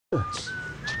Someone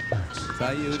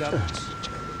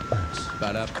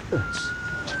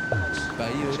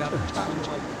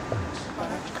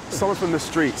from the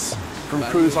streets, from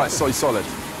crews like Soy Solid.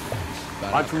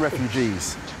 I'm from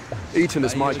refugees. Eton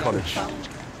is my college.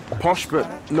 Posh,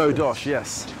 but no dosh,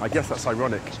 yes. I guess that's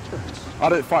ironic. I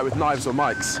don't fight with knives or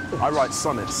mics. I write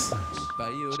sonnets.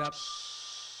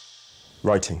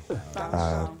 Writing.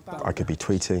 I could be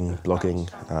tweeting, blogging,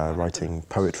 writing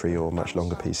poetry or much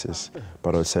longer pieces,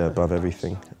 but I would say above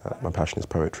everything, my passion is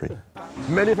poetry.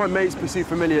 Many of my mates pursue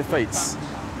familiar fates.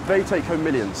 They take home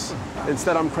millions.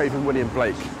 Instead, I'm craving William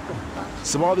Blake.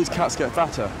 So while these cats get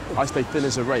fatter, I stay thin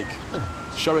as a rake.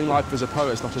 Showing life as a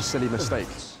poet is not a silly mistake.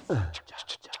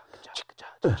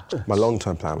 My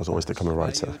long-term plan was always to become a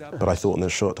writer, but I thought in the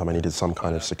short term I needed some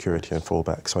kind of security and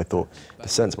fallback, so I thought the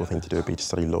sensible thing to do would be to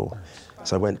study law.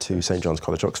 So I went to St John's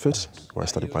College, Oxford, where I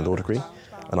studied my law degree,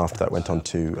 and after that went on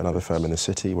to another firm in the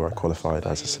city where I qualified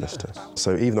as a solicitor.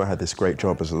 So even though I had this great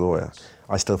job as a lawyer,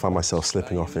 I still found myself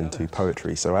slipping off into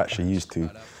poetry, so I actually used to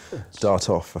dart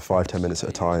off for 5–10 minutes at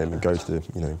a time and go to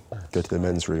the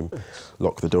men's room,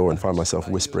 lock the door and find myself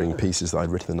whispering pieces that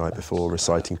I'd written the night before,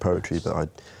 reciting poetry that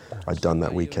I'd done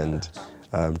that weekend,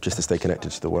 just to stay connected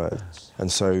to the word.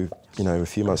 And so, a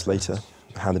few months later,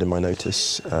 I handed in my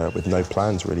notice with no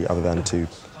plans really other than to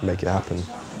make it happen.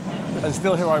 And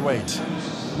still here I wait,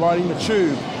 riding the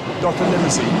tube, Dr.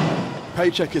 Limousine.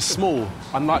 Paycheck is small,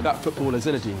 unlike that footballer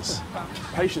Zinedine's.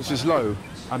 Patience is low,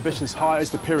 ambition's high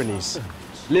as the Pyrenees.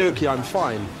 Lyrically, I'm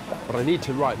fine, but I need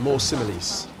to write more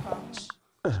similes.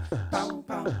 I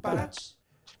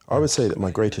would say that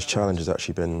my greatest challenge has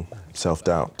actually been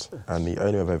self-doubt, and the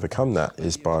only way I've overcome that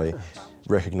is by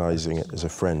recognising it as a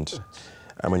friend.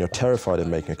 And when you're terrified of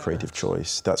making a creative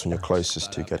choice, that's when you're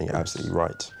closest to getting it absolutely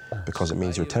right, because it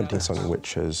means you're attempting something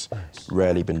which has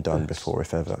rarely been done before,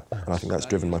 if ever. And I think that's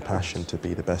driven my passion to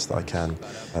be the best that I can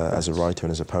as a writer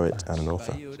and as a poet and an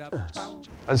author.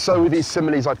 And so with these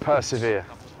similes I persevere.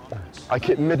 I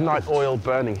keep midnight oil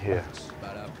burning here.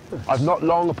 I've not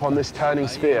long upon this turning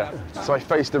sphere, so I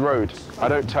face the road, I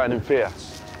don't turn in fear.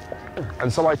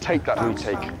 And so I take that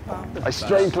retake. I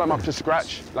strain till I'm up to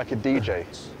scratch like a DJ.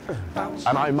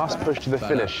 And I must push to the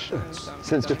finish,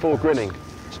 since before grinning,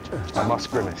 I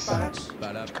must grimace.